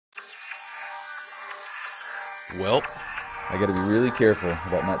Well, I gotta be really careful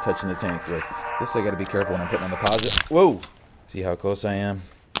about not touching the tank with this. I gotta be careful when I'm putting on the positive. Whoa! See how close I am?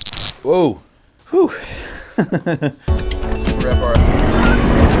 Whoa! Whew! Wrap our...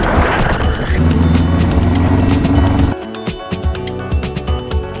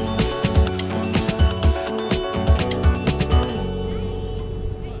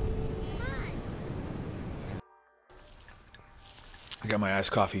 I got my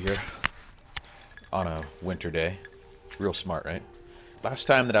iced coffee here on a winter day. Real smart, right? Last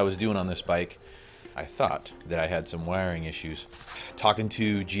time that I was doing on this bike, I thought that I had some wiring issues. Talking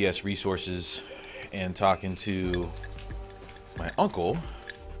to GS Resources and talking to my uncle,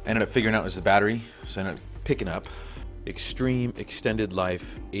 I ended up figuring out it was the battery, so I ended up picking up Extreme Extended Life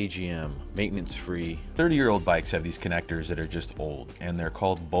AGM, maintenance-free. 30-year-old bikes have these connectors that are just old, and they're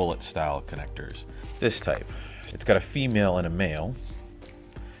called bullet-style connectors. This type. It's got a female and a male,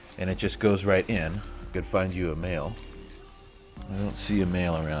 and it just goes right in. Could find you a male. I don't see a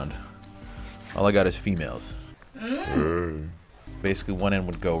male around. All I got is females. Basically, one end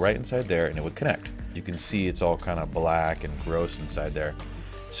would go right inside there, and it would connect. You can see it's all kind of black and gross inside there.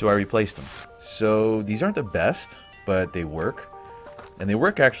 So I replaced them. So these aren't the best, but they work. And they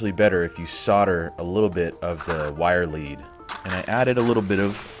work actually better if you solder a little bit of the wire lead. And I added a little bit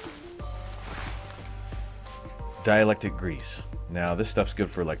of dielectric grease. Now this stuff's good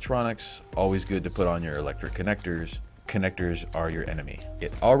for electronics, always good to put on your electric connectors. Connectors are your enemy.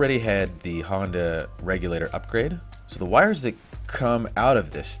 It already had the Honda regulator upgrade. So the wires that come out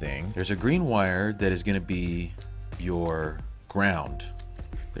of this thing, there's a green wire that is going to be your ground.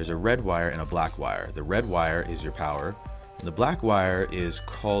 There's a red wire and a black wire. The red wire is your power, and the black wire is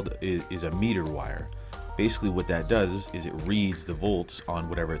a meter wire. Basically what that does is it reads the volts on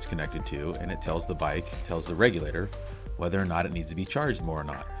whatever it's connected to, and it tells the bike, tells the regulator whether or not it needs to be charged more or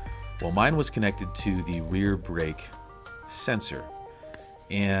not. Well, mine was connected to the rear brake sensor,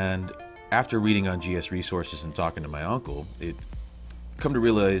 and after reading on GS Resources and talking to my uncle, it come to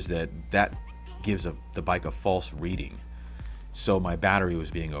realize that that gives the bike a false reading. So my battery was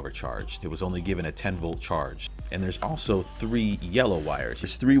being overcharged. It was only given a 10-volt charge. And there's also 3 yellow wires.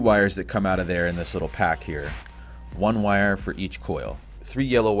 There's 3 wires that come out of there in this little pack here. 1 wire for each coil. 3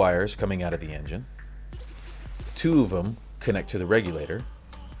 yellow wires coming out of the engine. 2 of them connect to the regulator.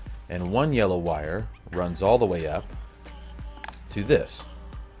 And 1 yellow wire runs all the way up to this.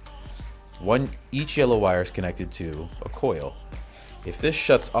 Each yellow wire is connected to a coil. If this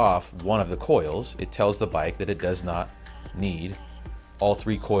shuts off one of the coils, it tells the bike that it does not need all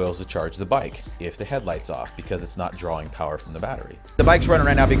 3 coils to charge the bike if the headlight's off, because it's not drawing power from the battery. The bike's running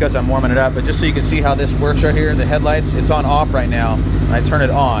right now because I'm warming it up, but just so you can see how this works right here, the headlights, it's on off right now, and I turn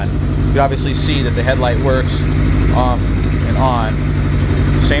it on. You can obviously see that the headlight works off and on.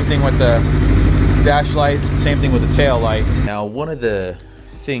 Same thing with the dash lights, same thing with the tail light. Now, one of the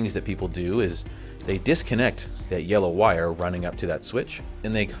things that people do is they disconnect that yellow wire running up to that switch,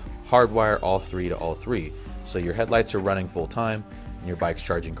 and they hardwire all 3 to all 3. So your headlights are running full time and your bike's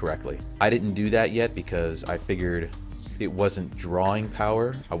charging correctly. I didn't do that yet because I figured it wasn't drawing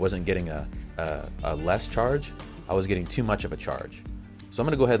power. I wasn't getting a less charge. I was getting too much of a charge. So I'm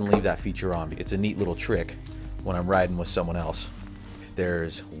gonna go ahead and leave that feature on. It's a neat little trick when I'm riding with someone else.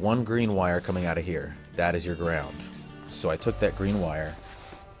 There's 1 green wire coming out of here. That is your ground. So I took that green wire,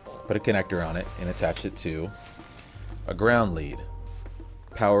 put a connector on it, and attached it to a ground lead.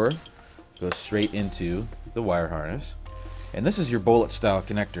 Power goes straight into the wire harness, and this is your bullet style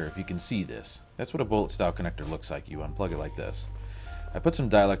connector. If you can see this, that's what a bullet style connector looks like. You unplug it like this. I put some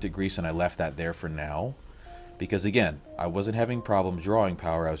dielectric grease and I left that there for now because, again, I wasn't having problems drawing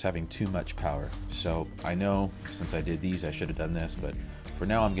power. I was having too much power. So I know since I did these I should have done this, but for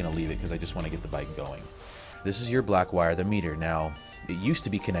now I'm gonna leave it because I just want to get the bike going. This is your black wire, the meter. Now it used to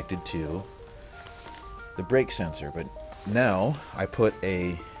be connected to the brake sensor, but now I put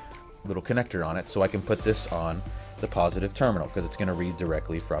a little connector on it so I can put this on the positive terminal because it's going to read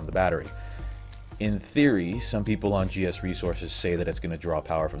directly from the battery. In theory, some people on GS Resources say that it's going to draw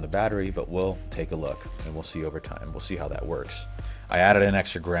power from the battery, but we'll take a look and we'll see over time. We'll see how that works. I added an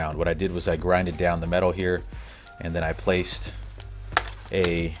extra ground. What I did was I grinded down the metal here, and then I placed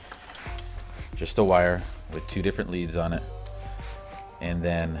just a wire with 2 different leads on it, and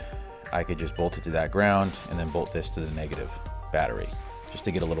then I could just bolt it to that ground and then bolt this to the negative battery, just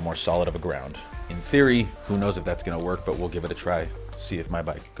to get a little more solid of a ground. In theory, who knows if that's going to work, but we'll give it a try, see if my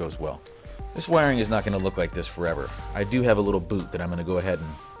bike goes well. This wiring is not going to look like this forever. I do have a little boot that I'm going to go ahead and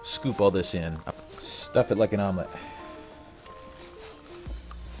scoop all this in, stuff it like an omelet.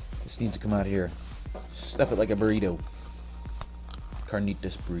 This needs to come out here. Stuff it like a burrito.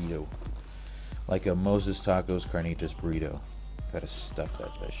 Carnitas burrito. Like a Moses Tacos Carnitas burrito. Gotta stuff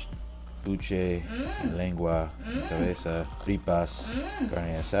that fish. Buche, lengua, cabeza, tripas,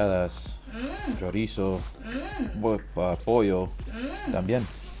 carne asadas, chorizo, pollo, también.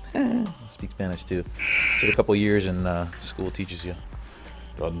 Speak Spanish too. Took a couple years in school teaches you.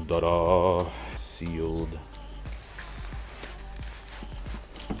 Dun, da, da. Sealed.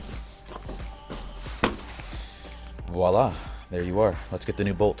 Voila, there you are. Let's get the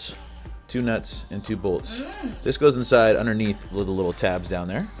new bolts. 2 nuts and 2 bolts. This goes inside underneath the little tabs down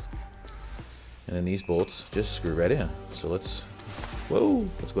there. And then these bolts just screw right in. So let's go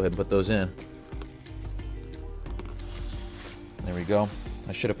ahead and put those in. There we go.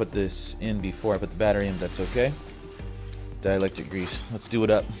 I should have put this in before I put the battery in, but that's okay. Dielectric grease. Let's do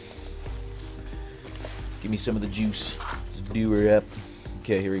it up. Give me some of the juice. Let's do her up.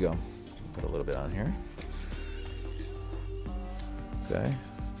 Okay, here we go. Put a little bit on here. Okay.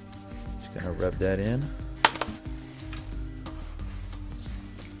 Just gonna rub that in.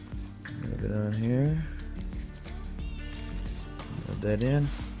 A little bit on here. Rub that in.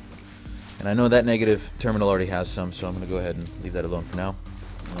 And I know that negative terminal already has some, so I'm gonna go ahead and leave that alone for now.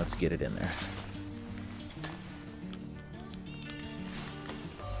 And let's get it in there.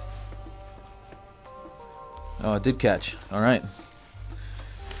 Oh, it did catch. All right.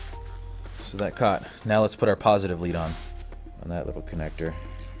 So that caught. Now let's put our positive lead on that little connector.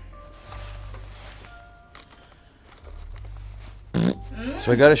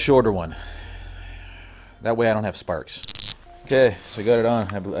 So I got a shorter one. That way I don't have sparks. Okay, so I got it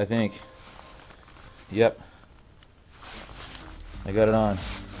on, I think. Yep. I got it on.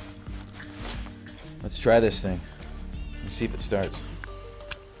 Let's try this thing. Let's see if it starts.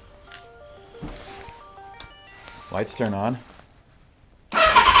 Lights turn on.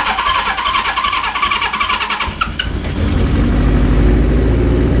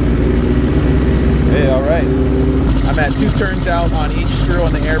 Hey, all right. I'm at 2 turns out on each screw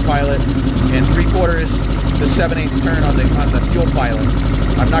on the air pilot and 3/4 to 7/8 turn on the fuel pilot.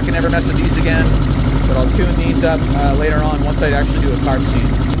 I'm not gonna ever mess with these again, but I'll tune these up later on once I actually do a carb scene.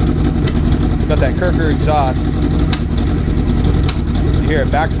 Got that Kirker exhaust. You hear it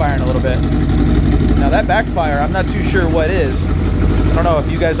backfiring a little bit. Now that backfire, I'm not too sure what is. I don't know if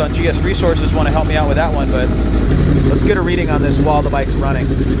you guys on GS Resources want to help me out with that one, but let's get a reading on this while the bike's running.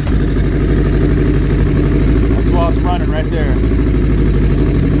 That's while it's running right there.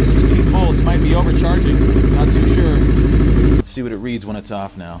 16 volts, might be overcharging, not too sure. Let's see what it reads when it's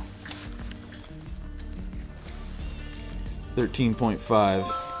off now. 13.5.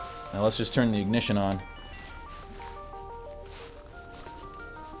 Now let's just turn the ignition on.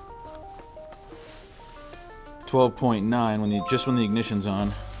 12.9 just when the ignition's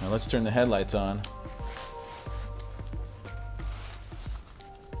on. Now let's turn the headlights on.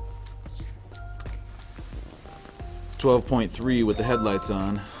 .3 with the headlights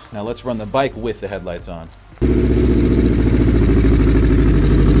on. Now let's run the bike with the headlights on.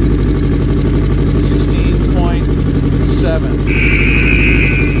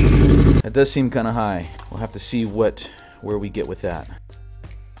 16.7. That does seem kind of high. We'll have to see where we get with that.